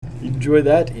Enjoy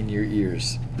that in your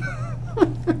ears.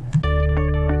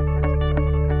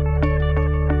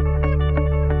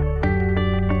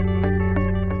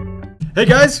 Hey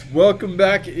guys, welcome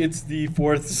back. It's the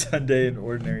fourth Sunday in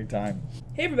Ordinary Time.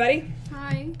 Hey everybody.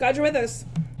 Hi. Glad you're with us.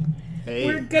 Hey.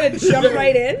 We're going to jump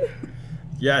right in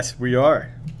Yes, we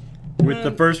are. With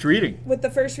the first reading. with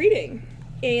the first reading.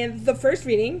 And the first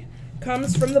reading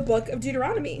comes from the book of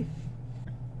Deuteronomy.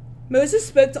 Moses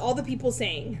spoke to all the people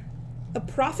saying, "A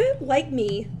prophet like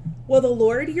me will the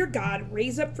Lord your God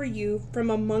raise up for you from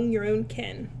among your own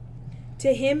kin.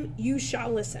 To him you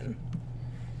shall listen.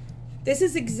 This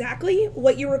is exactly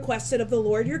what you requested of the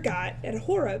Lord your God at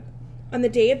Horeb on the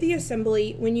day of the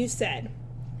assembly when you said,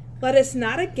 'Let us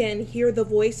not again hear the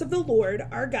voice of the Lord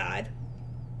our God,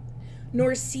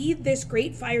 nor see this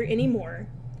great fire any more,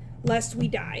 lest we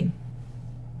die.'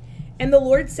 And the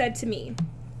Lord said to me,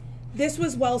 'This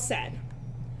was well said.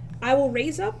 I will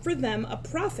raise up for them a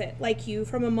prophet like you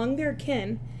from among their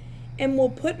kin, and will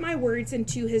put my words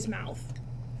into his mouth.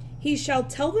 He shall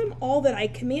tell them all that I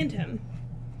command him.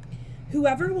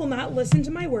 Whoever will not listen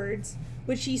to my words,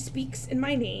 which he speaks in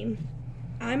my name,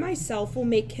 I myself will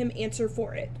make him answer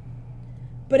for it.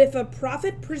 But if a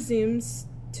prophet presumes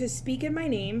to speak in my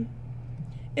name,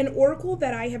 an oracle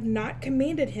that I have not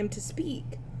commanded him to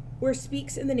speak, or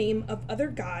speaks in the name of other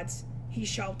gods, he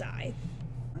shall die.'"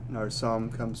 And our psalm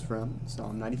comes from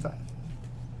Psalm 95.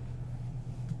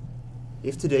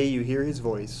 If today you hear his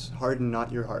voice, harden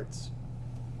not your hearts.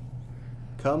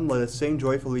 Come, let us sing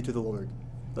joyfully to the Lord.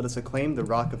 Let us acclaim the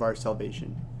rock of our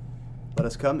salvation. Let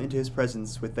us come into his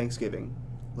presence with thanksgiving.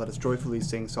 Let us joyfully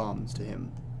sing psalms to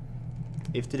him.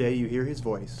 If today you hear his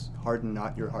voice, harden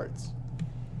not your hearts.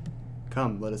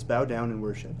 Come, let us bow down and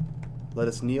worship. Let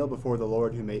us kneel before the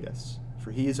Lord who made us,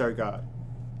 for he is our God,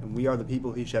 and we are the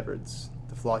people he shepherds,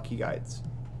 the flock he guides.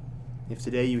 If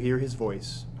today you hear his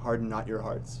voice, harden not your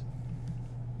hearts.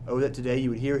 Oh, that today you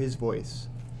would hear his voice.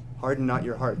 Harden not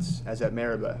your hearts, as at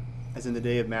Meribah, as in the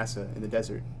day of Massah in the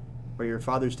desert, where your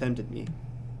fathers tempted me.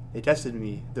 They tested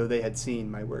me, though they had seen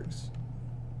my works.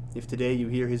 If today you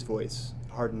hear his voice,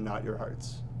 harden not your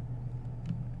hearts."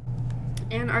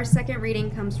 And our second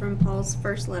reading comes from Paul's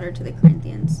first letter to the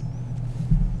Corinthians.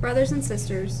 "Brothers and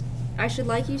sisters, I should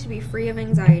like you to be free of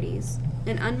anxieties.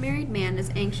 An unmarried man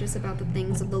is anxious about the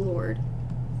things of the Lord,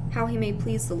 how he may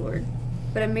please the Lord.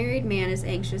 But a married man is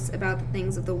anxious about the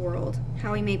things of the world,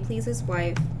 how he may please his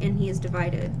wife, and he is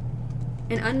divided.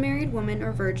 An unmarried woman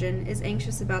or virgin is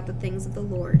anxious about the things of the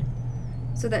Lord,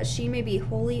 so that she may be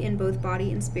holy in both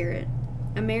body and spirit.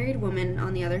 A married woman,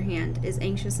 on the other hand, is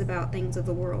anxious about things of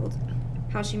the world,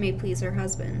 how she may please her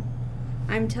husband.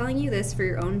 I am telling you this for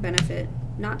your own benefit,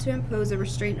 not to impose a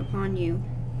restraint upon you,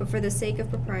 but for the sake of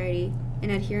propriety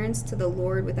and adherence to the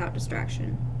Lord without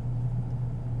distraction."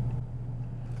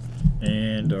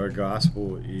 And our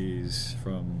gospel is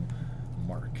from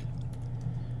Mark.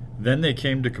 Then they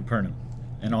came to Capernaum,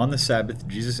 and on the Sabbath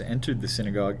Jesus entered the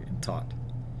synagogue and taught.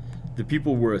 The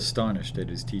people were astonished at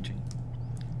his teaching,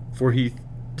 for he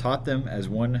taught them as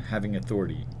one having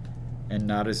authority, and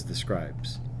not as the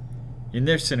scribes. In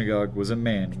their synagogue was a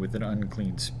man with an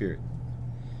unclean spirit.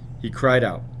 He cried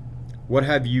out, "What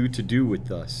have you to do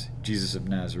with us, Jesus of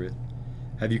Nazareth?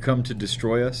 Have you come to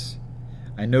destroy us?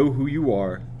 I know who you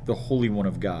are, the Holy One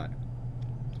of God."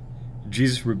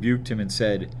 Jesus rebuked him and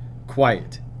said,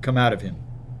 "Quiet, come out of him."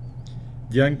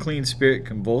 The unclean spirit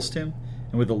convulsed him,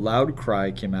 and with a loud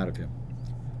cry came out of him.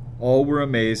 All were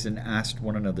amazed and asked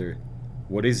one another,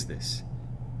 "What is this?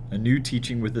 A new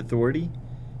teaching with authority?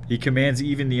 He commands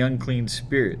even the unclean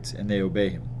spirits, and they obey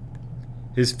him."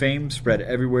 His fame spread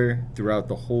everywhere throughout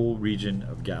the whole region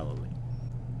of Galilee.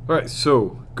 All right,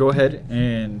 so go ahead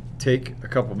and take a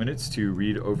couple minutes to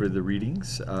read over the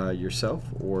readings yourself,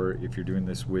 or if you're doing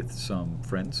this with some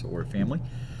friends or family,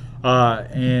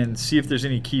 and see if there's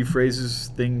any key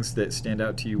phrases, things that stand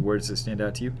out to you, words that stand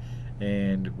out to you,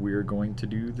 and we're going to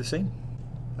do the same.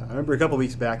 I remember a couple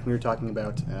weeks back we were talking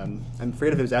about, I'm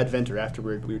afraid if it was Advent or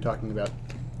afterward, we were talking about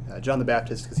John the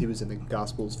Baptist, because he was in the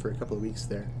Gospels for a couple of weeks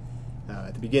there,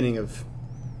 at the beginning of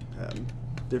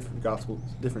different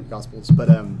Gospels. But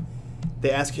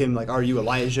they ask him, like, "Are you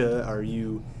Elijah? Are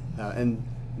you?" And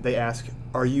they ask,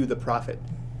 "Are you the prophet?"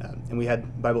 And we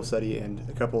had Bible study, and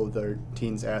a couple of their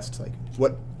teens asked, like,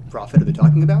 "What prophet are they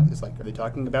talking about?" It's like, are they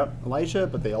talking about Elijah?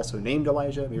 But they also named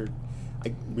Elijah.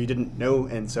 We didn't know,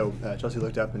 and so Chelsea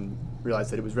looked up and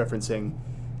realized that it was referencing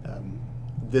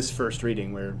this first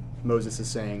reading where Moses is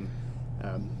saying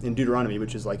in Deuteronomy,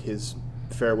 which is like his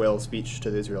farewell speech to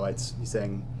the Israelites, he's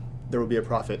saying, "There will be a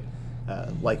prophet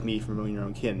like me from among your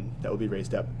own kin that will be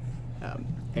raised up."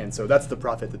 And so that's the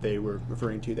prophet that they were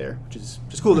referring to there, which is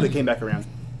just cool that it came back around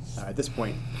at this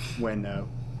point when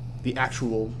the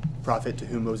actual prophet to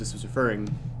whom Moses was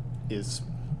referring is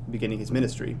beginning his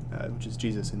ministry, which is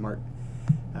Jesus in Mark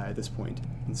at this point.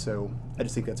 And so I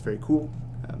just think that's very cool.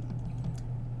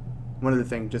 One other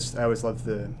thing, I always love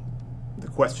the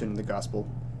question in the gospel,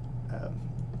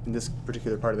 in this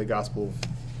particular part of the gospel,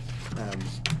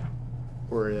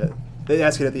 or they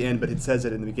ask it at the end, but it says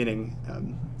it in the beginning.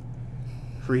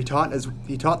 For he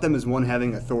taught them as one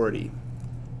having authority,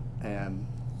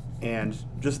 and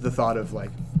just the thought of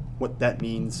like what that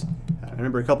means. I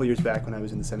remember a couple years back when I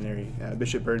was in the seminary,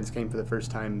 Bishop Burns came for the first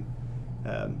time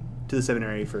to the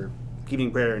seminary for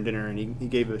evening prayer and dinner, and he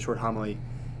gave a short homily,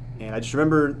 and I just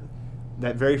remember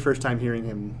that very first time hearing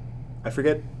him. I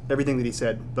forget everything that he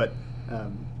said, but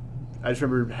I just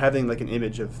remember having like an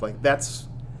image of like there's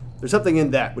something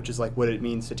in that which is like what it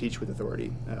means to teach with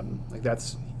authority.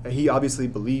 He obviously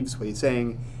believes what he's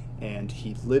saying, and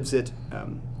he lives it.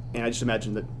 And I just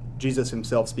imagine that Jesus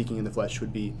himself speaking in the flesh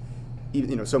would be,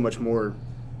 so much more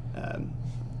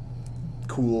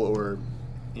cool or,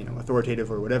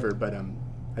 authoritative or whatever. But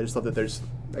I just love that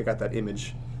I got that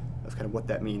image of kind of what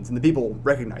that means, and the people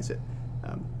recognize it.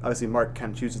 Obviously, Mark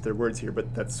kind of chooses their words here,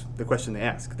 but that's the question they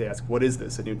ask. They ask, "What is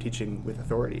this? A new teaching with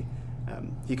authority?"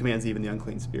 He commands even the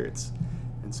unclean spirits,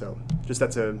 and so just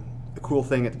that's a cool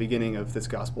thing at the beginning of this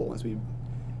gospel as we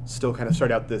still kind of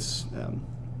start out this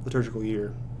liturgical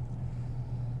year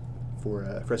for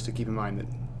us to keep in mind that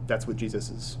that's what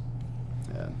Jesus is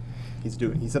he's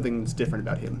doing. He's something that's different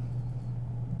about him.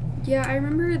 Yeah, I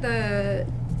remember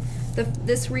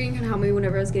this reading kind of helped me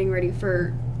whenever I was getting ready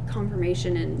for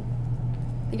confirmation, and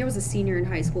I think I was a senior in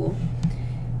high school,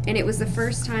 and it was the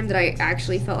first time that I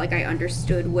actually felt like I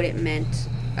understood what it meant,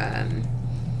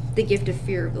 the gift of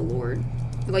fear of the Lord.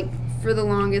 Like, for the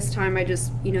longest time, I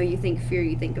just, you think fear,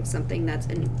 you think of something that's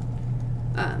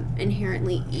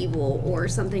inherently evil or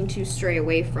something to stray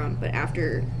away from. But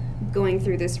after going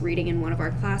through this reading in one of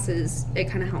our classes, it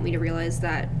kind of helped me to realize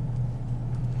that,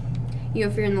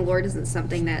 fear in the Lord isn't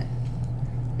something that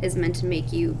is meant to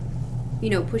make you,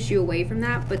 push you away from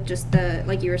that, but just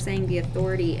like you were saying, the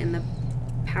authority and the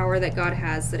power that God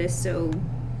has that is so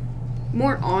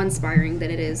more awe-inspiring than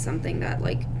it is something that,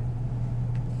 like,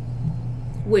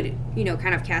 would,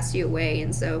 kind of cast you away.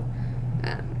 And so,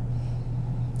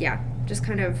 just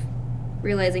kind of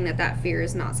realizing that fear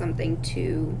is not something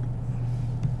to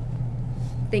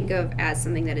think of as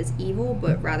something that is evil,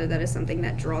 but rather that is something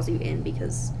that draws you in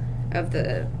because of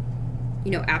the,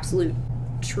 absolute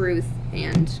truth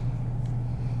and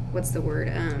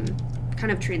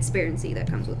kind of transparency that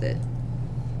comes with it.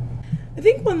 I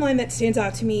think one line that stands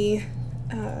out to me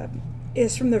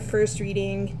is from the first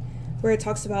reading, where it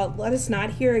talks about, let us not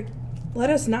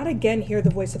again hear the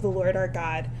voice of the Lord our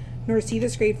God, nor see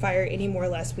this great fire any more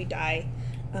lest we die.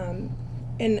 And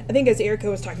I think as Erica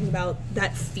was talking about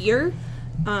that fear,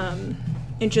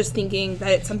 and just thinking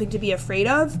that it's something to be afraid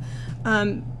of,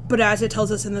 but as it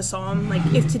tells us in the psalm, like,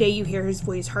 if today you hear his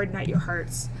voice, harden not your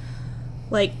hearts.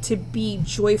 Like, to be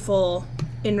joyful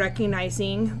in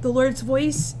recognizing the Lord's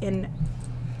voice, and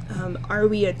are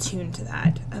we attuned to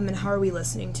that? And how are we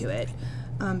listening to it?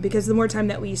 Because the more time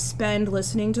that we spend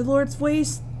listening to the Lord's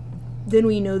voice, then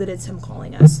we know that it's him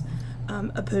calling us,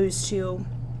 opposed to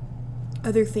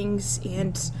other things.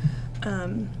 And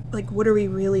what are we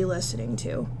really listening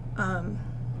to?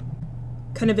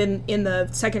 Kind of in the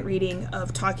second reading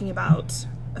of talking about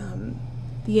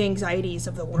the anxieties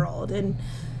of the world. And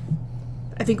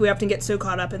I think we often get so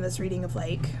caught up in this reading of,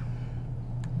 like,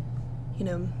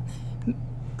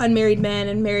 unmarried men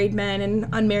and married men and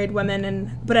unmarried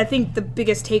women. But I think the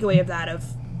biggest takeaway of that,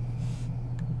 of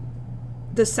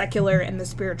the secular and the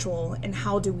spiritual, and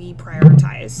how do we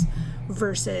prioritize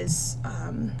versus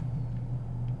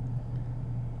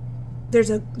there's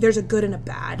a good and a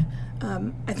bad.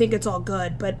 I think it's all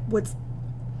good, but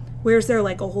where's there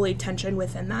like a holy tension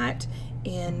within that,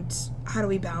 and how do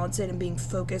we balance it and being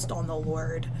focused on the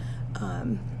Lord,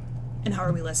 and how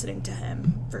are we listening to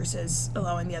him versus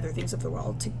allowing the other things of the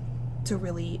world to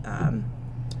really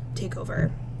take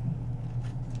over.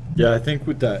 Yeah, I think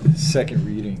with that second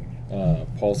reading,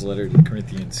 Paul's letter to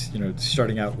Corinthians,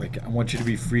 starting out like, I want you to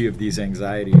be free of these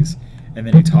anxieties, and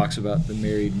then he talks about the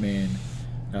married man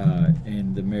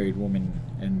and the married woman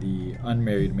and the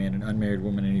unmarried man and unmarried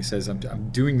woman, and he says, I'm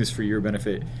doing this for your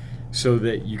benefit so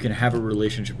that you can have a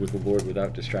relationship with the Lord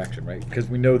without distraction, right? Because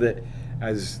we know that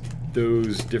as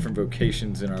those different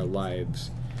vocations in our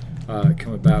lives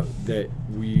come about, that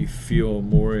we feel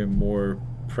more and more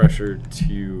pressure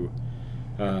to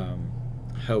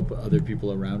help other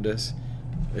people around us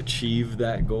achieve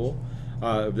that goal.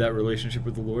 of that relationship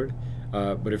with the Lord.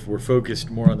 But if we're focused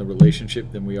more on the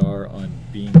relationship than we are on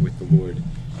being with the Lord,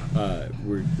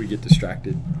 we get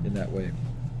distracted in that way.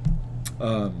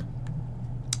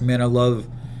 Man, I love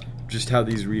just how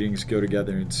these readings go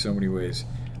together in so many ways.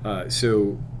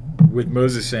 So with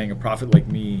Moses saying, a prophet like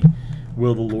me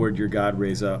will the Lord your God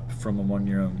raise up from among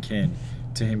your own kin.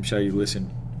 To him shall you listen.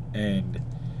 And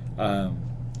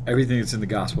everything that's in the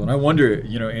gospel. And I wonder,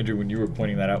 Andrew, when you were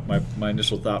pointing that out, my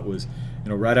initial thought was,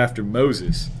 right after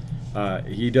Moses,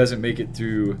 he doesn't make it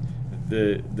through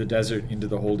the desert into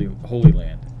the Holy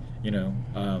Land.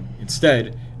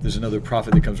 Instead, there's another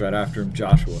prophet that comes right after him,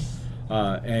 Joshua.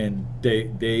 And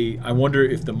I wonder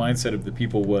if the mindset of the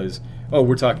people was, oh,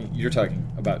 you're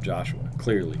talking about Joshua.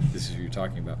 Clearly, this is who you're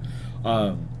talking about.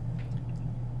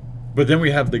 But then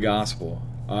we have the gospel.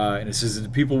 And it says that the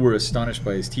people were astonished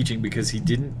by his teaching because he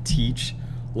didn't teach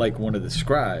like one of the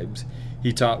scribes.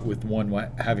 He taught with one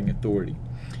having authority.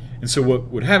 And so what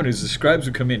would happen is the scribes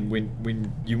would come in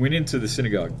when you went into the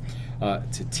synagogue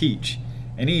to teach.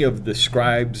 Any of the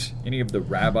scribes, any of the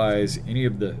rabbis, any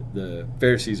of the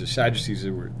Pharisees or Sadducees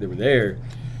that were there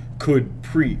could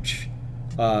preach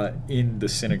in the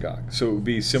synagogue. So it would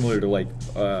be similar to like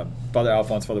Father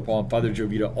Alphonse, Father Paul, and Father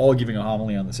Jovita all giving a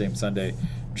homily on the same Sunday,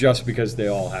 just because they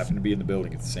all happen to be in the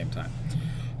building at the same time.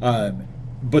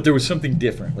 But there was something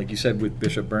different, like you said with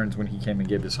Bishop Burns when he came and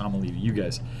gave this homily to you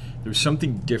guys. There was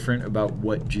something different about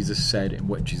what Jesus said and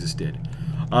what Jesus did.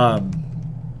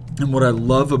 And what I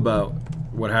love about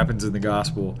what happens in the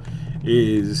gospel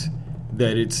is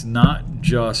that it's not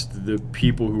just the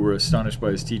people who were astonished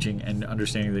by his teaching and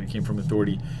understanding that it came from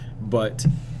authority, but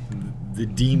the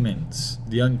demons,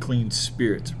 the unclean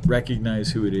spirits,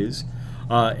 recognize who it is.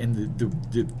 And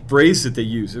the phrase that they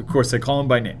use, of course, they call him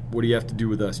by name. What do you have to do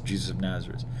with us, Jesus of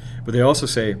Nazareth? But they also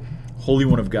say, Holy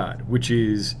One of God, which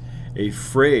is a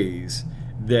phrase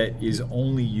that is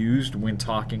only used when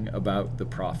talking about the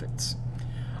prophets.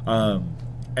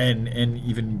 And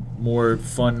even more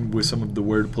fun with some of the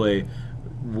wordplay,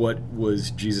 what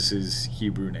was Jesus's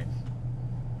Hebrew name?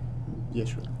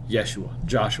 Yeshua,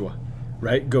 Joshua,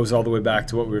 right? Goes all the way back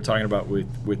to what we were talking about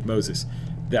with Moses.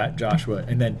 That Joshua,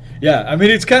 and then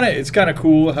it's kind of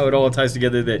cool how it all ties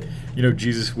together. That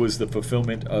Jesus was the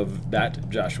fulfillment of that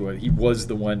Joshua. He was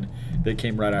the one that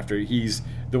came right after. He's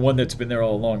the one that's been there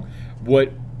all along.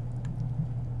 What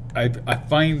I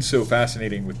find so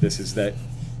fascinating with this is that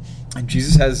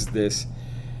Jesus has this,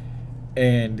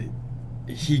 and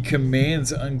he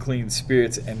commands unclean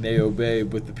spirits, and they obey.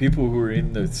 But the people who are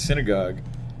in the synagogue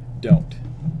don't.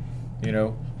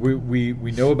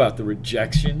 We know about the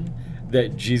rejection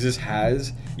that Jesus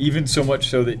has, even so much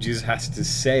so that Jesus has to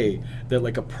say that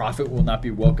like a prophet will not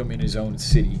be welcome in his own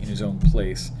city, in his own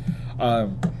place.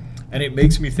 And it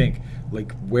makes me think,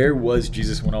 like, where was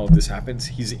Jesus when all of this happens?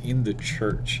 He's in the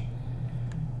church.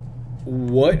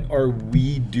 What are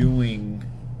we doing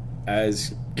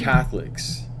as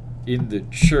Catholics in the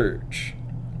church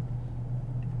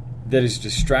that is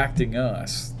distracting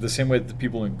us the same way that the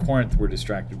people in Corinth were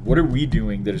distracted? What are we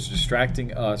doing that is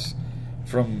distracting us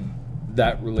from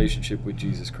that relationship with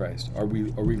Jesus Christ? Are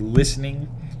we listening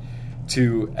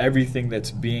to everything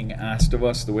that's being asked of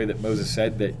us the way that Moses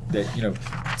said that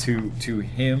to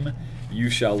him you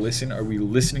shall listen? Are we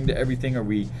listening to everything? Are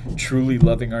we truly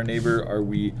loving our neighbor? Are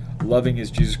we loving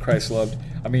as Jesus Christ loved?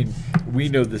 I mean, we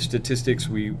know the statistics.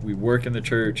 We work in the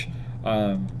church.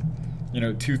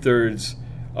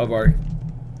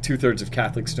 Two-thirds of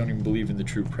Catholics don't even believe in the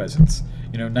true presence.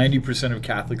 90% of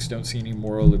Catholics don't see any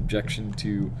moral objection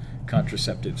to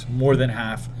contraceptives. More than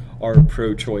half are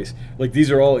pro-choice. Like, these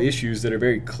are all issues that are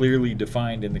very clearly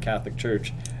defined in the Catholic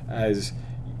Church as,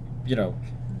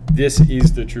 this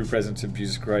is the true presence of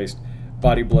Jesus Christ,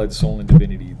 body, blood, soul, and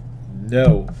divinity.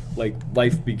 No, like,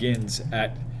 life begins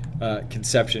at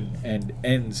conception and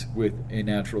ends with a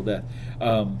natural death.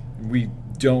 We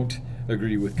don't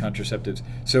agree with contraceptives.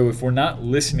 So if we're not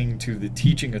listening to the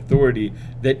teaching authority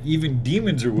that even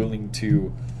demons are willing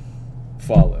to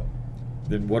follow,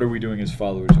 then what are we doing as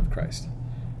followers of Christ?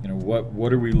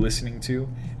 What are we listening to,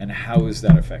 and how is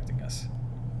that affecting us?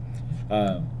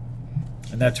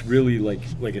 And that's really, like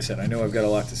I said, I know I've got a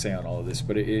lot to say on all of this,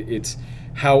 but it's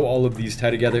how all of these tie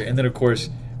together. And then, of course,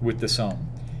 with the psalm,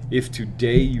 if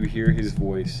today you hear his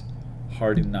voice,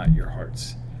 harden not your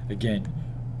hearts. Again,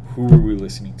 who are we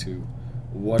listening to?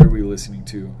 What are we listening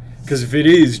to? Because if it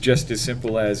is just as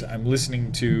simple as I'm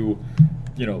listening to,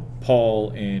 Paul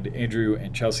and Andrew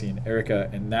and Chelsea and Erica,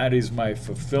 and that is my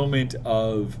fulfillment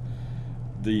of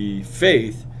the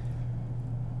faith,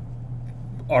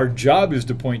 our job is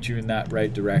to point you in that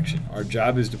right direction. Our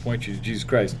job is to point you to Jesus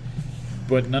Christ.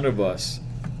 But none of us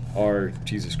are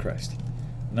Jesus Christ.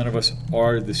 None of us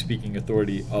are the speaking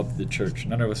authority of the church.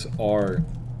 None of us are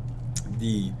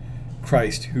the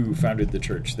Christ who founded the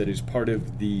church, that is part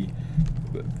of the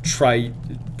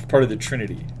part of the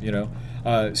Trinity,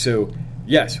 So,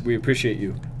 yes, we appreciate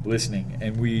you listening,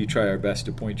 and we try our best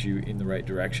to point you in the right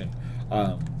direction.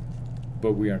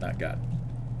 But we are not God.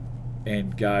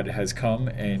 And God has come,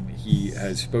 and he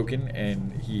has spoken,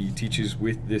 and he teaches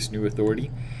with this new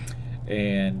authority.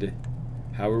 And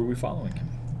how are we following him?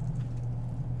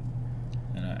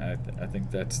 And I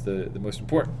think that's the most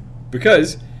important.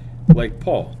 Because, like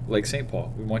St.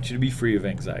 Paul, we want you to be free of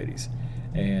anxieties.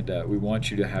 And we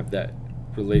want you to have that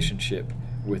relationship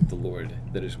with the Lord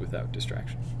that is without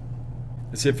distraction.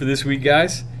 That's it for this week,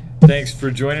 guys. Thanks for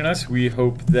joining us. We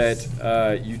hope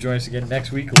that you join us again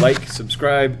next week. Like,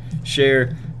 subscribe,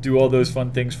 share, do all those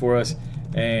fun things for us.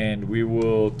 And we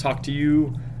will talk to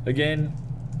you again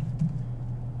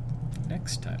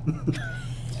next time.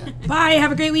 Bye.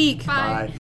 Have a great week. Bye.